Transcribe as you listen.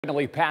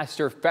Findlay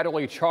pastor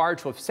federally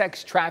charged with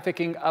sex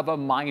trafficking of a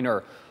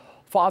minor.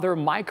 Father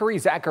Michael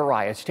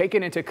Zacharias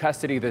taken into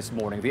custody this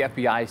morning. The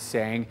FBI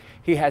saying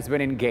he has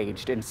been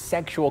engaged in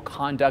sexual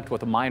conduct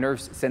with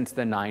minors since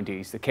the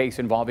 90s. The case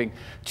involving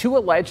two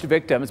alleged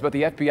victims, but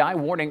the FBI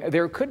warning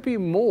there could be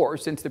more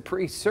since the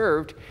priest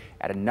served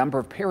at a number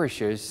of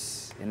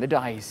parishes in the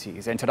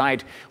diocese. And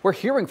tonight, we're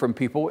hearing from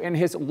people in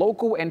his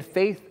local and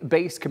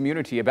faith-based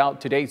community about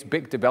today's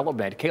big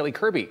development. Kaylee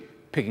Kirby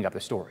picking up the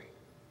story.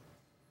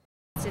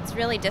 It's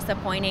really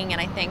disappointing, and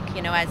I think,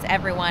 as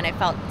everyone, I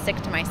felt sick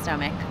to my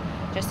stomach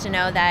just to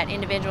know that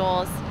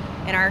individuals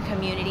in our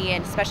community,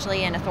 and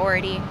especially in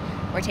authority,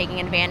 were taking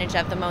advantage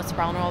of the most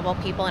vulnerable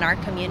people in our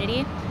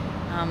community.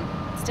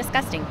 It's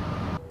disgusting.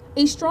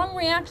 A strong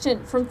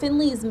reaction from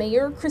Findlay's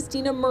Mayor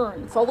Christina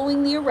Mern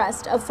following the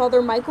arrest of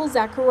Father Michael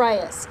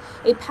Zacharias,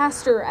 a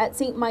pastor at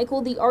St.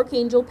 Michael the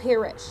Archangel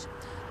Parish.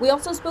 We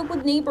also spoke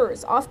with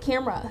neighbors off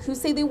camera who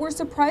say they were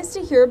surprised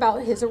to hear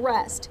about his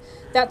arrest.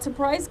 That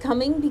surprise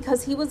coming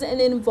because he was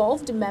an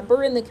involved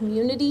member in the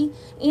community,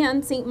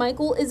 and St.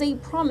 Michael is a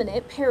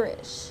prominent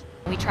parish.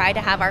 We try to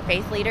have our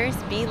faith leaders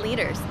be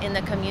leaders in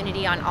the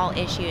community on all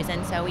issues,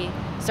 and so we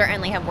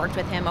certainly have worked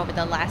with him over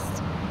the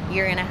last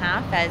year and a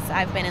half as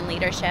I've been in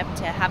leadership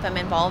to have him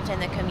involved in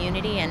the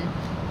community, and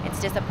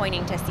it's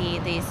disappointing to see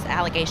these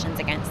allegations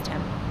against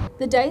him.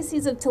 The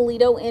Diocese of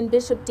Toledo and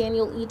Bishop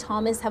Daniel E.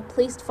 Thomas have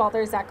placed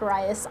Father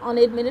Zacharias on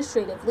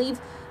administrative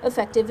leave,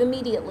 effective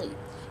immediately.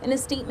 In a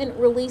statement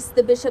released,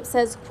 the bishop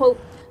says, quote,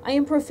 "I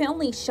am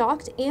profoundly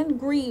shocked and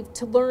grieved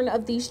to learn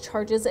of these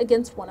charges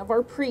against one of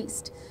our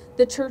priests.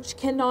 The church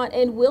cannot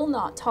and will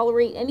not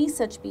tolerate any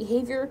such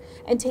behavior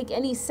and take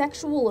any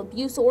sexual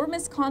abuse or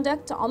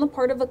misconduct on the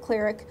part of a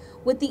cleric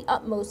with the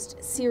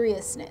utmost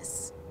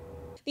seriousness."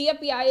 The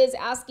FBI is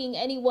asking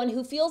anyone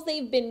who feels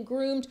they've been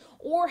groomed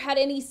or had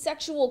any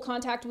sexual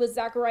contact with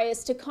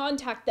Zacharias to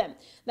contact them.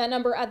 That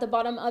number at the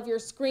bottom of your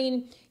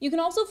screen. You can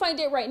also find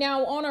it right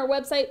now on our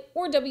website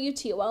or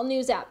WTOL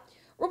News app.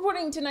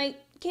 Reporting tonight,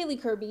 Kaylee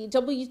Kirby,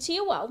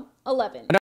 WTOL 11.